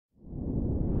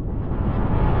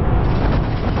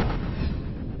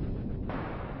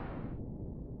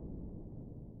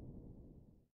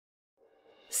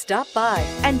Stop by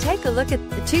and take a look at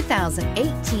the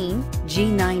 2018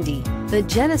 G90. The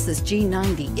Genesis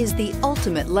G90 is the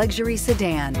ultimate luxury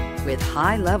sedan with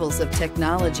high levels of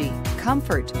technology,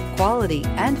 comfort, quality,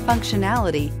 and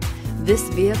functionality. This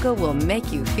vehicle will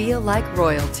make you feel like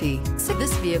royalty.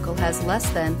 This vehicle has less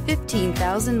than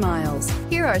 15,000 miles.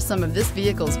 Here are some of this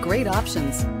vehicle's great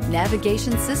options: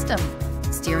 navigation system,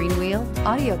 steering wheel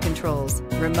audio controls,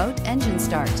 remote engine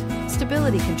start,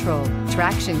 stability control,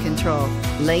 traction control,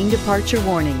 lane departure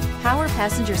warning, power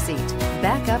passenger seat,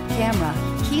 backup camera,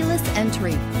 keyless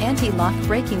entry, anti-lock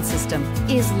braking system.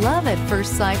 Is love at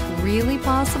first sight really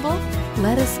possible?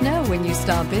 Let us know when you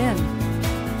stop in.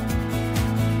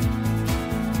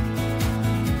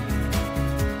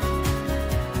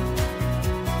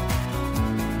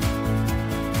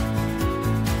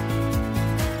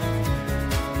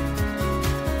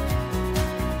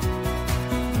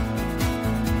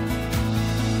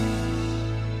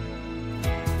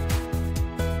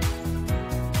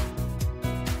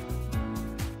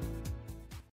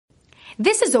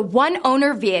 This is a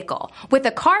one-owner vehicle with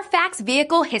a CARFAX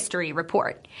Vehicle History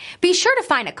Report. Be sure to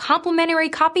find a complimentary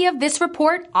copy of this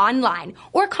report online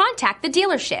or contact the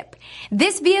dealership.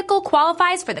 This vehicle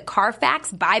qualifies for the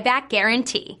CARFAX Buyback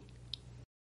Guarantee.